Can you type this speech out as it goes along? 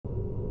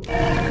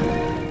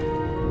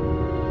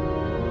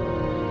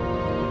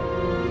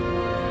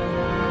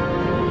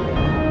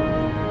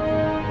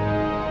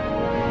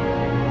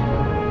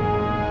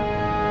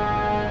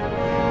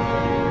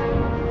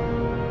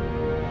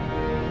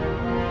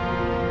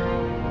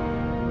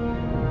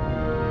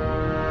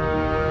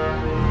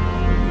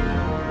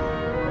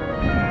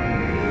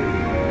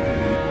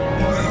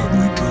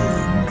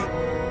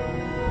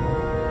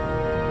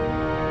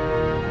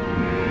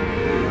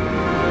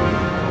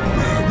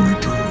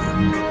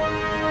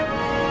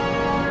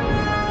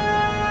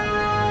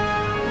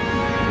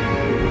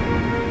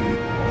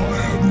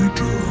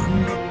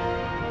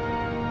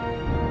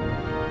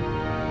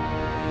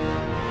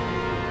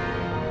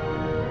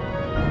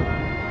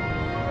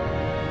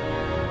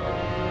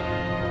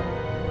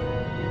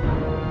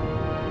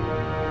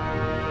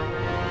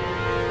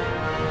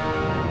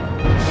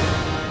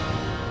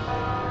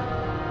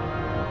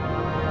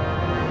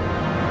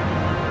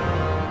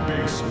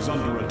Base is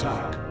under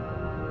attack.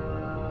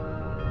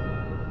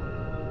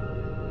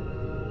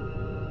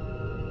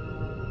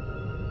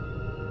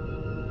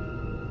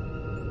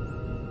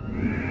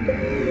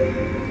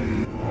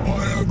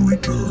 I have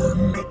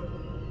returned.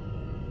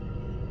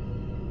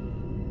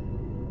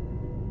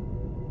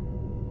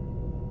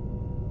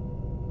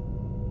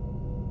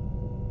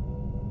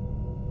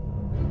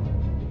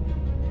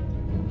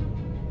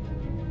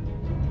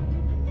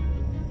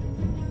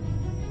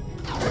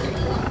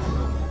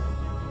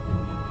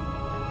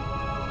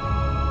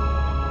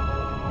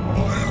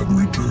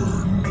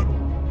 Returned.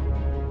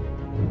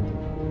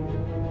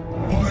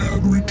 I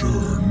have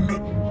returned.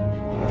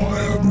 I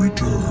have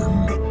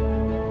returned.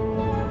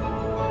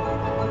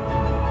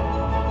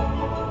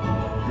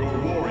 Your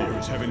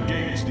warriors have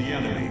engaged the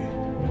enemy.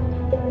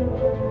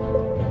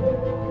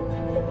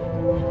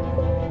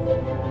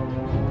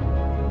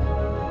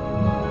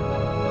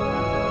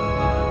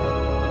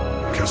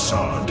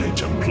 KS2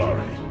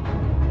 Templari.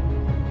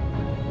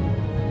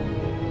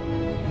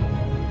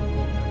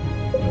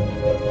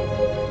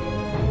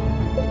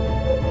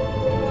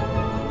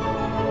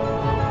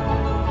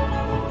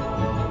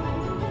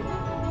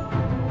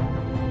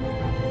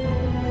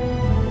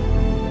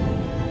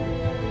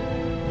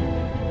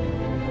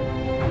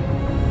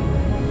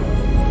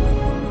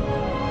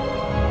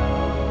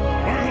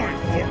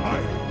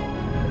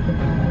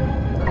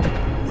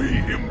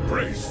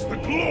 The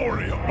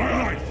glory of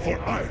my life for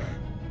ire.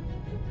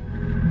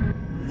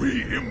 We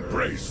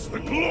embrace the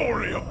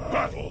glory of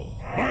battle.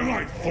 My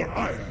life for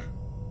ire.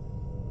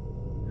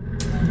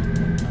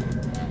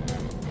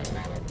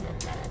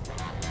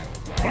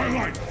 My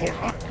life for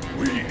ire.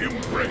 We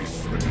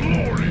embrace the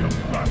glory of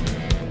battle.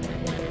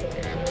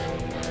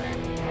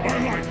 My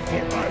life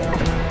for ire.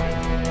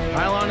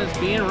 Pylon is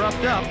being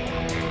roughed up.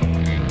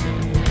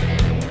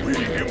 We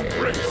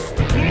embrace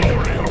the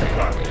glory of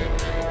battle.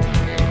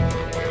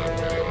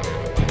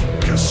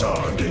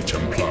 KS2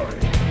 Templari.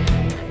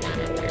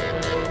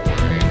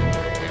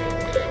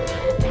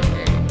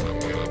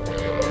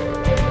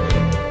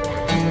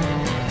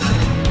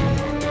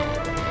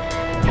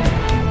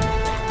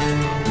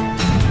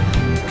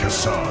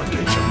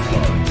 KS2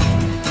 Templari.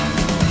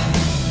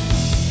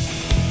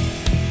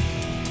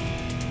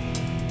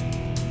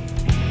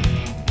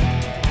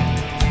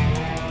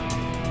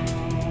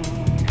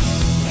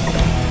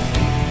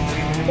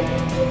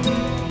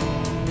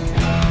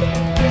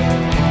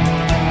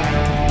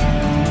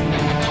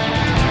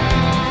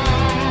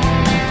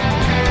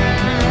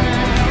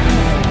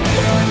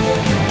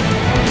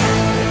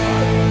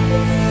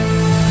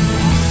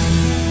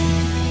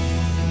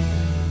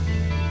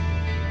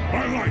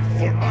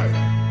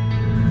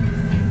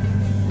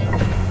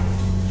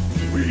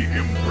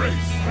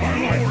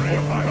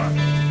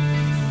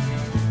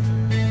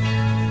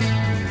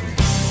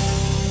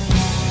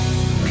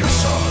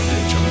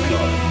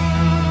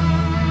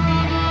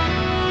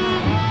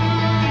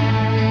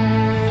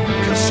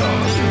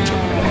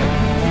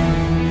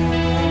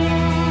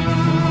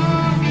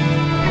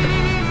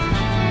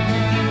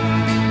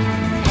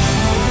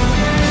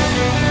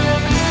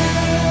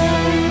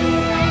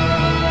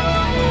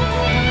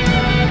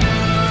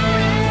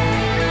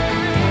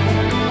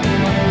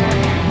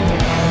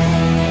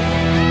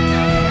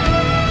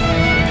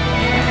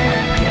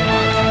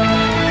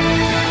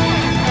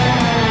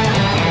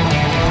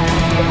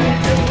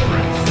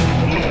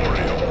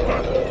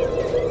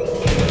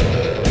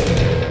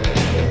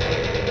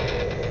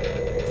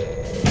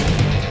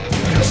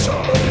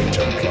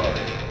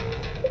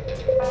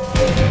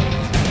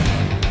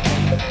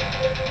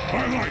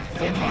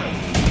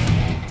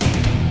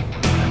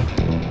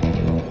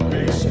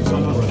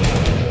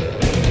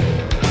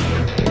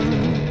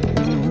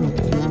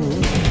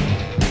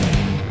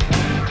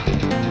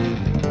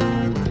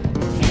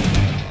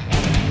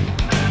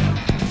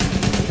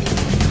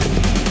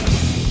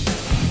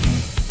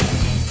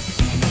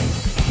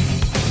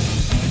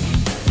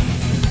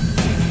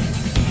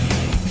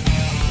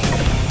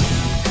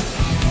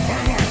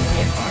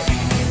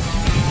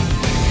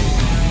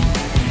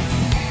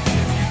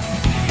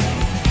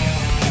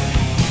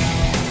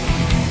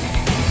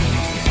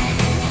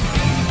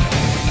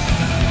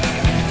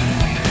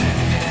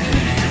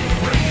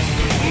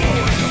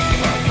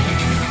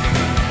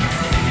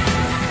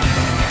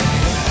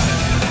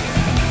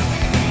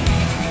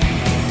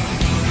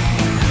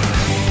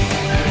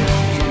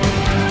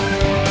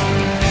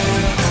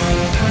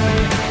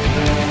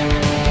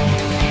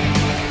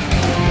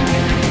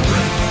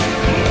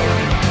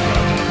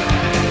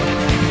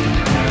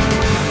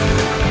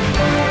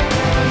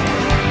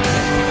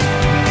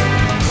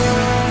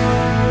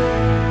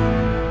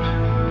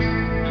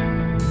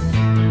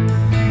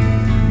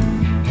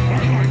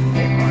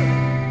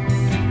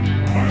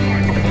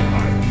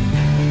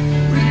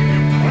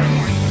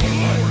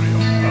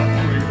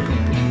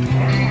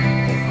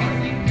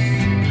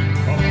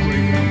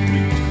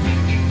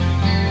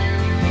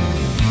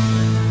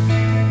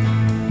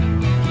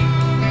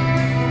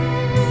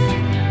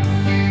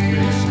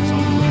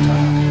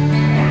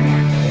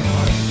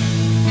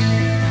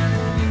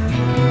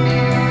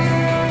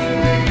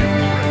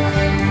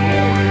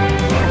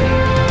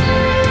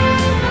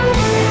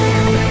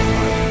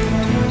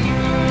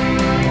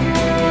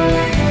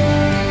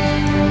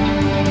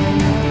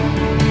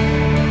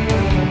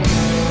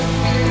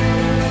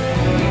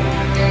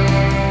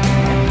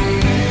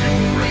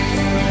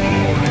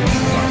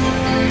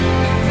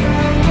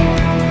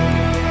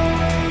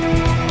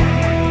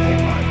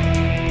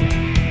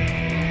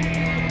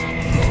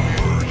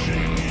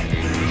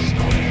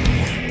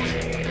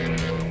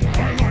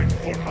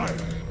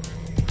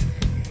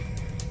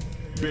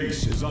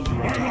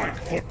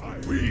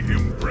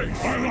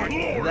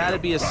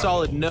 be a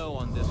solid no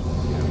on this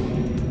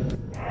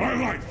one. My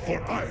life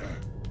for ire.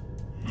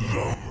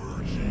 The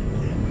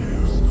merging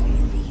is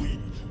complete.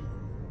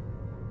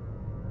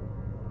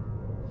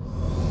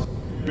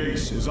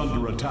 Base is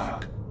under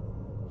attack.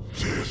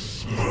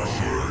 This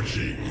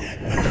merging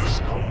is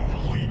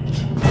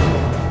complete.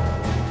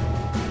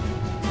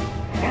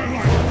 My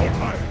life for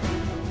ire.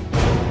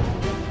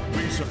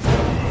 Base of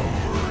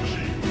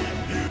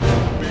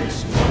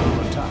Base is under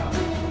attack.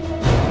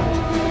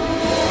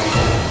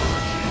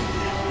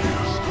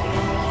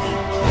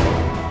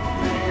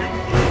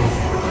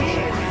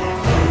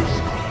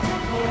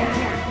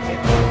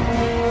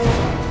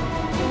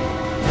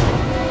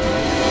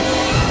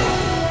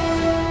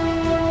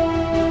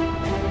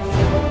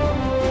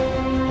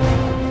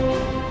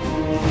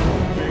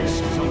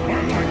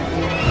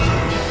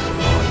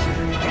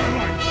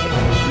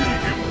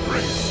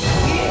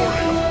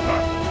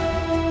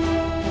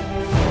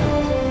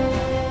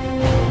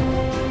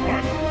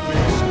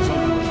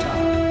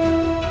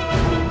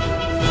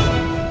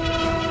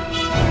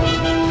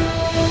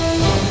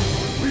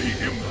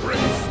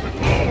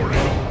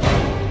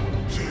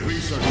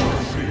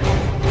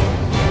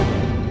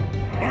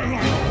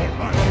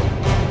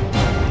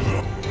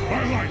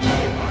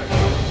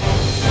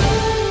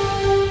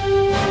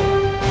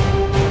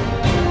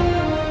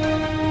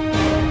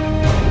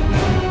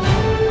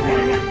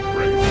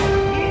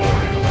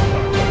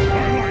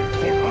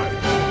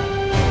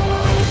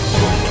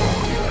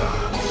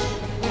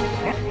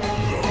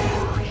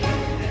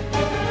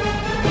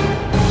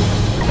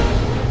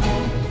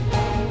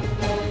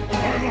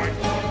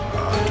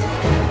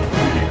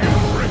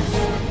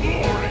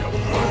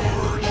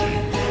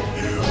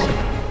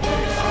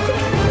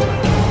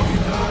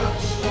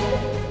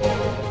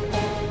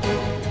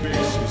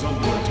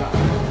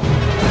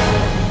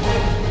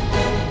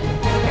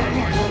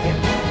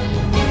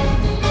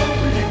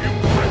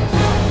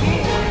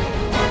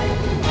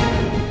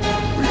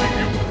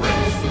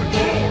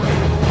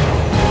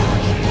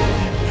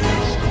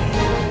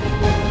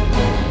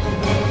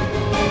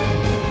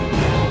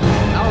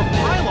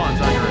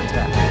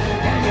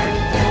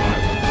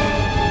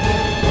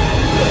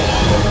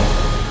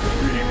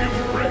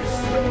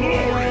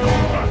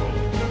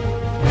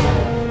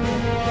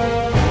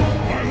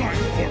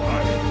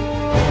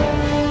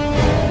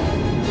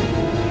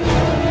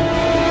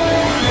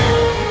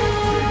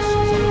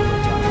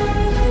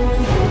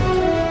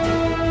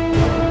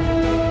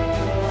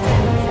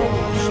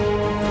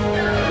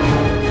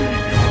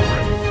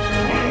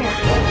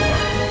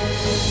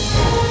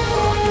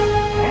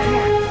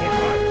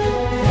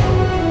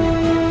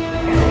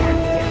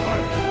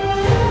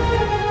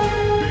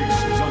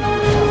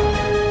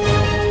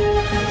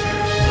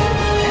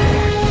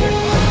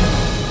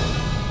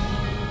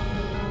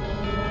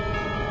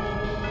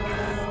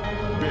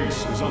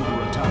 Base is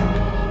under attack.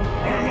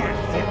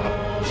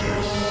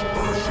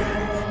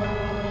 Dispersing.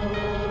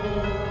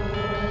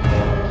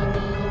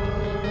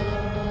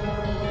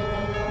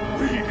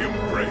 We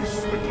embrace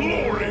the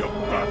glory of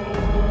battle.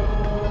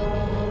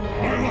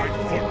 My life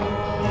for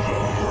the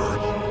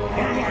herd.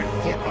 My life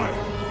for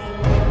iron.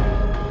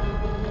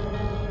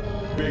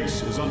 Base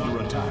is under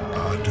attack.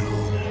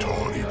 Adun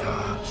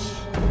Toritas.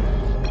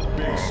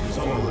 Base is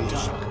under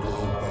attack.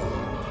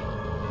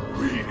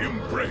 We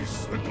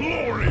embrace the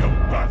glory of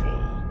battle.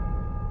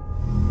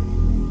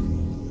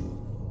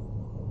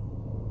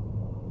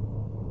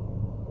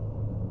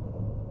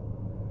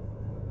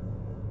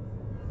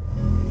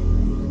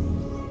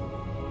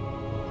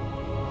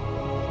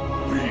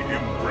 We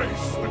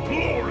embrace the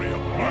glory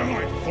of my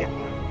life for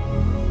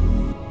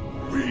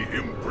We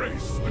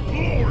embrace the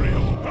glory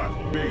of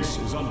battle. Base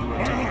is under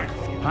attack.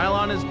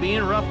 Pylon is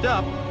being roughed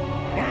up.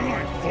 My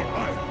life for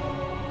iron.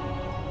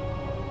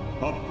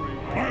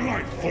 Upgrade. My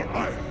life for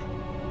iron.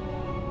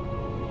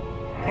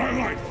 My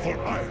life for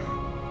iron.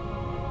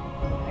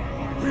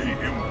 We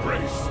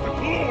embrace the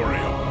glory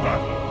of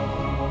battle.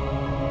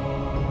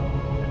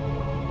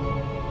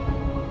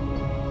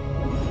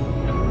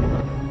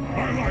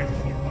 My life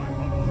for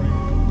iron.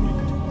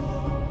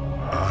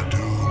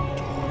 Adun.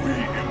 We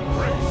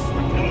embrace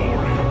the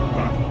glory of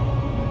battle.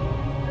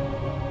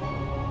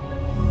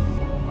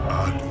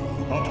 Adun.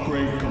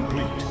 Upgrade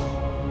complete.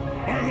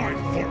 My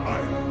life for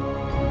iron.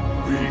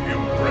 We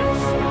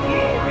embrace the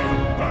glory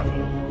of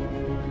battle.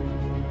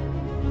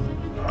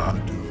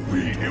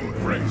 We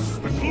embrace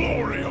the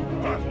glory of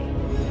battle.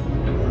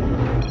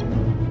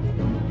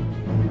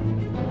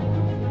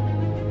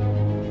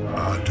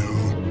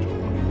 Adun.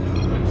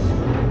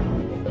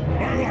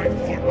 My life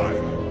for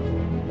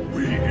iron.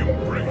 We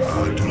embrace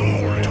the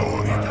glory of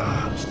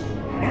battle.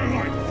 My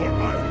life for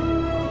iron.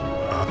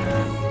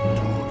 Adun.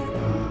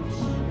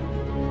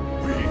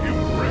 We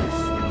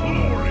embrace the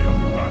glory of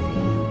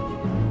battle.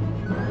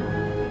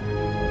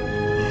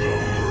 The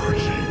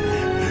merging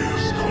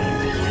is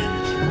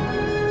complete.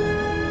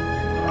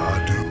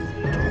 Adun.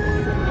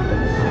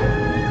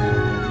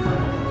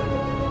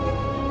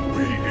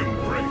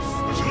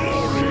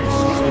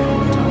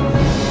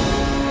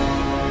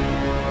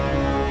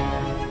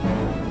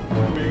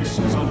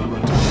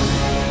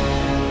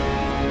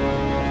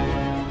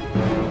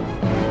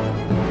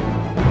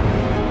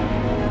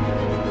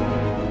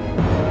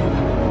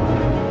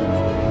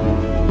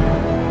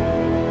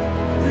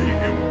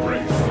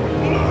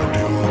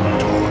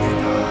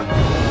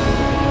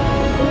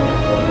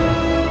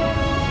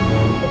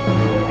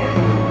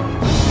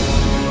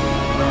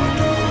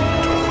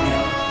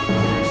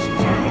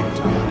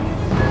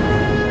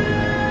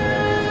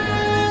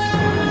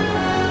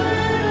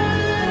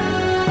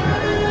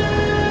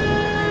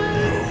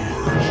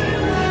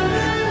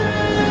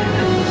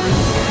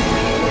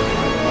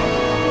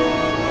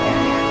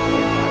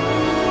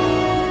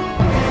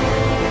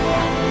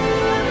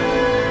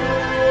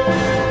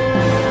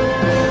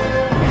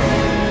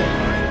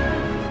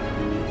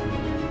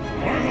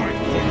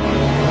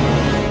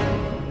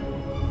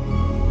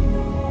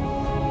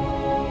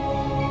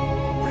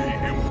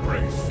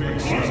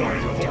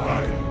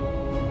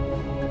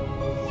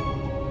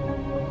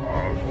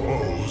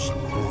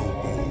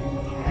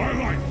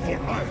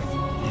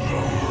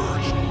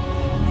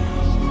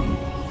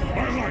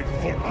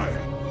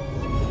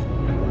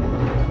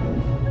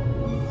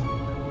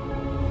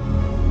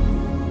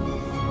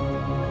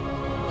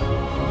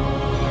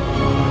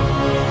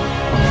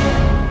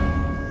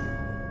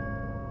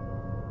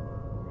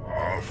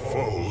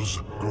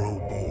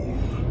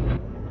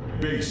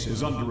 base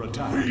is under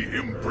attack. We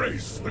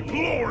embrace the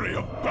glory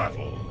of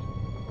battle.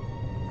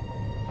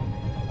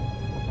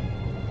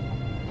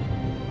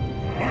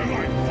 My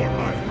life